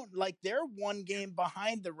I don't like they're 1 game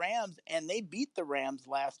behind the Rams and they beat the Rams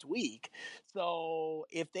last week. So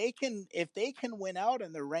if they can win out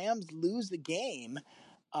and the Rams lose the game,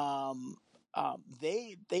 um,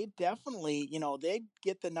 they definitely they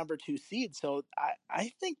get the number 2 seed. So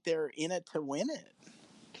I think they're in it to win it.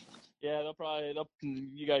 Yeah,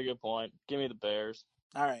 you got a good point. Give me the Bears.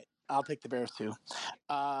 All right, I'll take the Bears too.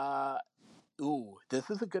 Uh, this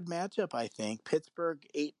is a good matchup. I think Pittsburgh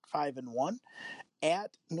 8-5-1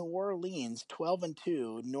 at New Orleans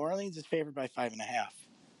 12-2. New Orleans is favored by 5.5.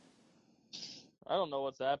 I don't know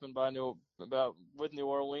what's happened with New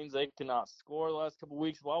Orleans. They cannot score the last couple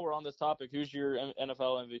weeks. While we're on this topic, who's your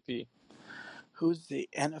NFL MVP? Who's the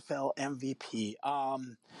NFL MVP?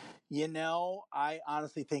 I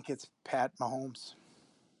honestly think it's Pat Mahomes.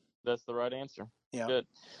 That's the right answer. Yeah, Good.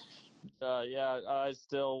 Yeah, I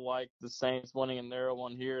still like the Saints winning a narrow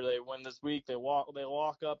one here. They win this week. They lock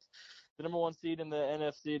up the number 1 seed in the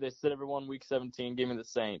NFC. They sit everyone week 17. Give me the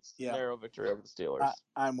Saints. yeah. Narrow victory over the Steelers.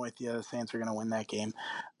 I'm with you. The Saints are going to win that game.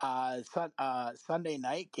 Sunday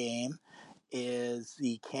night game is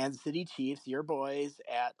the Kansas City Chiefs, your boys,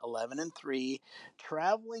 at 11-3,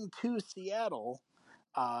 traveling to Seattle,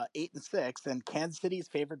 8-6, and Kansas City is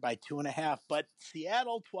favored by 2.5. But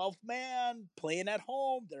Seattle, 12th man, playing at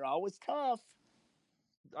home, they're always tough.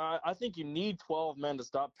 I think you need 12 men to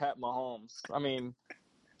stop Pat Mahomes. I mean,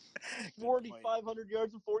 Good point. 4,500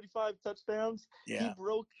 yards and 45 touchdowns. He Yeah,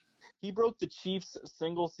 broke he broke the Chiefs'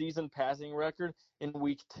 single season passing record in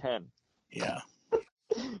week 10 yeah.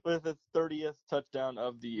 with his 30th touchdown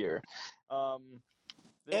of the year. Um,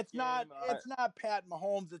 this It's not. game, It's not Pat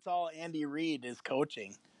Mahomes. It's all Andy Reid is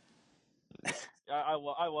coaching. I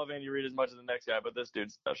love Andy Reid as much as the next guy, but this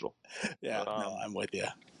dude's special. Yeah. No, Um, I'm with you.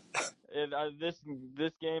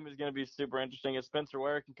 this game is going to be super interesting. If Spencer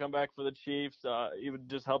Ware can come back for the Chiefs, he would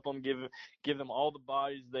just help them give them all the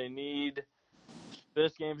bodies they need.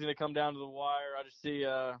 This game's going to come down to the wire. I just see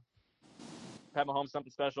Pat Mahomes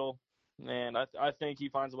something special, and I think he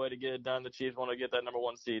finds a way to get it done. The Chiefs want to get that number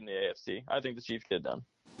 1 seed in the AFC. I think the Chiefs get it done.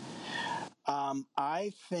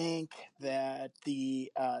 I think that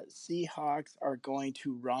the Seahawks are going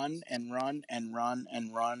to run and run and run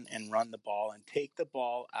and run and run the ball and take the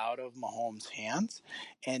ball out of Mahomes' hands.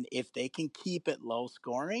 And if they can keep it low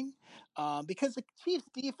scoring, because the Chiefs'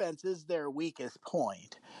 defense is their weakest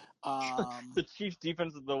point. The Chiefs'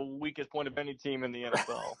 defense is the weakest point of any team in the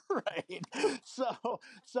NFL. Right.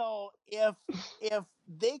 So if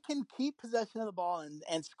they can keep possession of the ball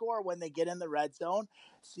and score when they get in the red zone,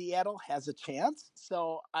 Seattle has a chance.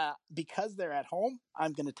 So because they're at home,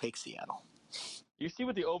 I'm going to take Seattle. You see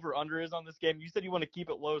what the over-under is on this game? You said you want to keep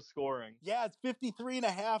it low scoring. Yeah, it's 53.5.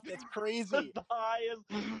 That's crazy. the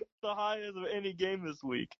highest of any game this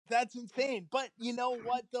week. That's insane. But you know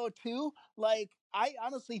what though too? Like I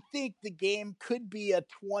honestly think the game could be a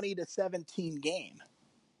 20-17 game.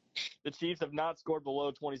 The Chiefs have not scored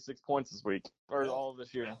below 26 points this week or Really? all of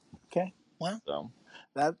this year. Okay. Well, So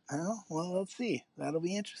let's see. That'll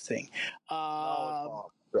be interesting. no,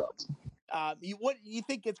 it's Um, false. you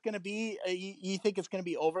think it's going to be? You think it's going to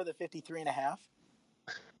be over the 53.5?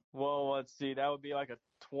 Well, let's see. That would be like a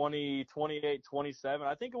 20, 28, 27.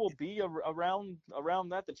 I think it will be around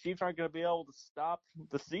that. The Chiefs aren't going to be able to stop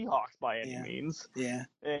the Seahawks by any Yeah, means. yeah,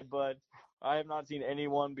 But I have not seen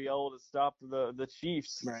anyone be able to stop the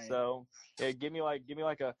Chiefs. right. So yeah, give me like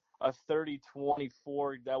a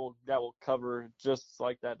 30-24 that will cover just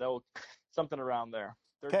like that. That will something around there.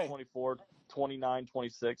 30, Okay. 24, 29,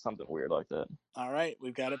 26, something weird like that. All right,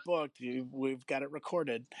 we've got it booked. We've got it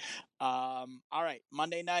recorded. All right,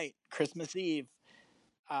 Monday night, Christmas Eve.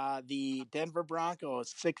 The Denver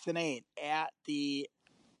Broncos 6-8 at the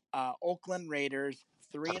Oakland Raiders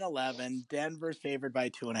 3-11. Denver's favored by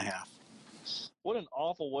 2.5. What an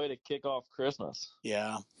awful way to kick off Christmas.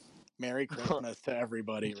 Yeah. Merry Christmas to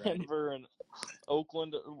everybody, right? Denver and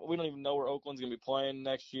Oakland. We don't even know where Oakland's gonna be playing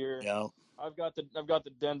next year. Yeah. I've got the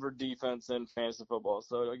Denver defense in fantasy football,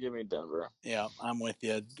 so give me Denver. Yeah, I'm with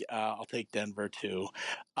you. I'll take Denver too.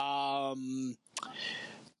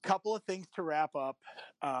 Couple of things to wrap up.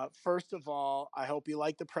 First of all, I hope you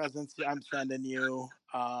like the presents I'm sending you.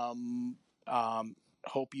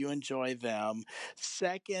 Hope you enjoy them.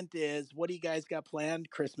 Second is, what do you guys got planned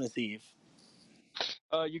Christmas Eve?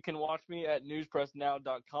 You can watch me at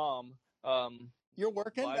newspressnow.com. You're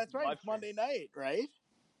working? live That's right. live It's stream. Monday night, right?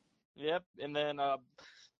 Yep, and then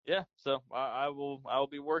yeah, so I will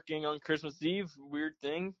be working on Christmas Eve. Weird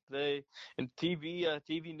thing, they and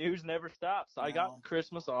TV news never stops. I got No.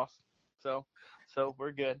 Christmas off, so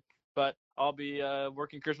we're good. But I'll be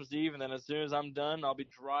working Christmas Eve, and then as soon as I'm done, I'll be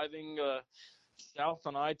driving south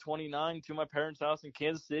on I-29 to my parents' house in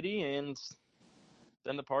Kansas City, and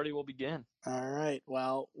then the party will begin. All right.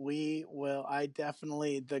 Well, we will.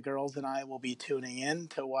 The girls and I will be tuning in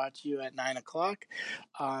to watch you at 9 o'clock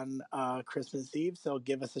on Christmas Eve. So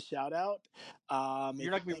give us a shout out You're if not you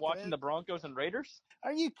gonna be think of watching it. the Broncos and Raiders?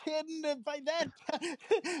 Are you kidding? By that,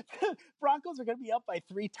 Broncos are going to be up by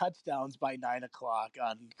 3 touchdowns by 9 o'clock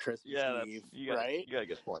on Christmas Yeah, Eve, you got right? a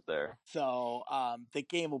good point there. So the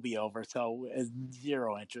game will be over. So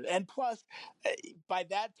zero interest. And plus, by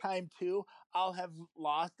that time too, I'll have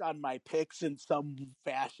lost on my picks in some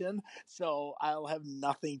fashion. So I'll have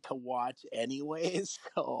nothing to watch anyways.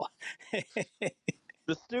 So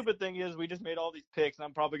The stupid thing is, we just made all these picks, and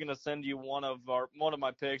I'm probably gonna send you one of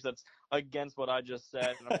my picks that's against what I just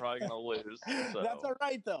said, and I'm probably gonna lose. that's So all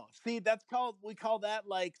right though. See, we call that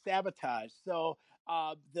like sabotage. So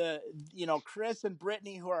the Chris and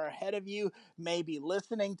Brittany, who are ahead of you, may be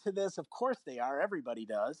listening to this. Of course they are. Everybody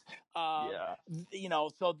does. yeah,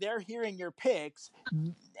 So they're hearing your picks,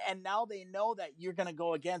 and now they know that you're going to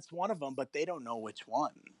go against one of them, but they don't know which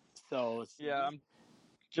one. So yeah. see. I'm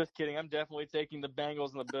just kidding. I'm definitely taking the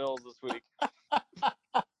Bengals and the Bills this week.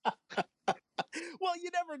 Well, you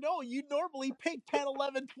never know. You normally pick 10,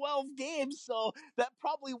 11, 12 games, so that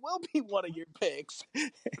probably will be one of your picks.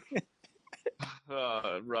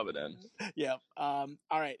 Rub it in. Yeah. All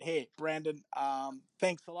right. Hey, Brandon,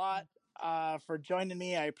 thanks a lot for joining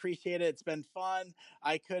me. I appreciate it. It's been fun.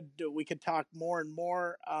 We could talk more and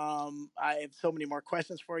more. I have so many more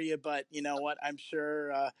questions for you, but you know what? I'm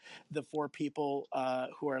sure the four people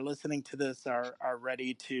who are listening to this are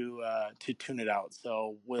ready to tune it out.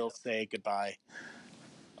 So we'll say goodbye.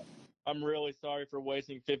 I'm really sorry for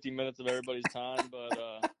wasting 50 minutes of everybody's time, but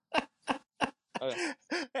uh,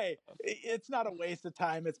 Hey, it's not a waste of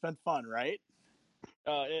time. It's been fun, right?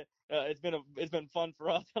 it's been fun for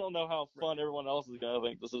us. I don't know how fun everyone else is gonna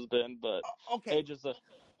think this has been, but Okay. hey, just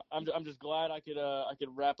I'm just glad I could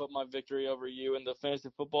wrap up my victory over you in the fantasy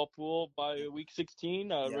football pool by week 16.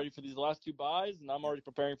 Yep. Ready for these last two buys, and I'm Yep. already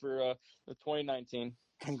preparing for the 2019.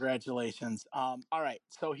 Congratulations. All right.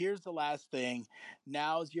 So here's the last thing.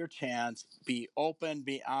 Now's your chance. Be open,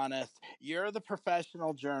 be honest. You're the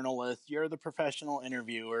professional journalist, you're the professional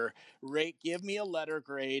interviewer. Give me a letter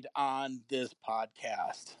grade on this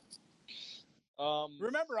podcast.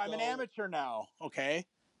 Remember, I'm an So amateur now, okay?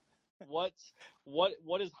 what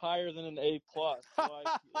what is higher than an A plus? Like,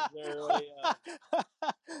 is there a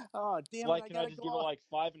Oh, damn it. like? I Can I got to just go give it off. like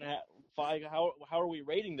 5.5? Five? How are we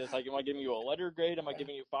rating this? Like, am I giving you a letter grade? Am I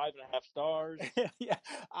giving you 5.5 stars? Yeah,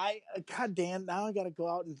 God damn, now I got to go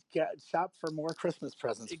out and shop for more Christmas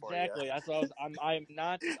presents for you. Exactly. That's what I'm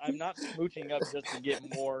not smooching up just to get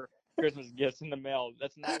more Christmas gifts in the mail.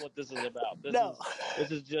 That's not what this is about. This No.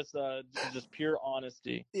 is just pure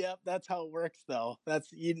honesty. Yep, that's how it works though.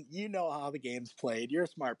 You know how the game's played. You're a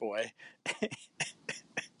smart boy.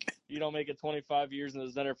 You don't make it 25 years in the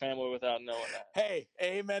Zenner family without knowing Hey,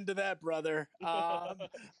 amen to that, brother. that.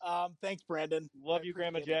 Thanks, Brandon. I Love you,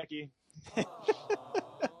 Grandma appreciate it. Jackie.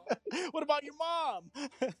 What about your mom?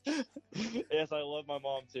 Yes, I love my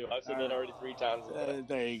mom too. I've said All that right. already 3 times today.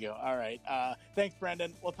 There you go. All right. Thanks,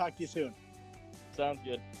 Brendan. We'll talk to you soon. Sounds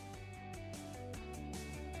good.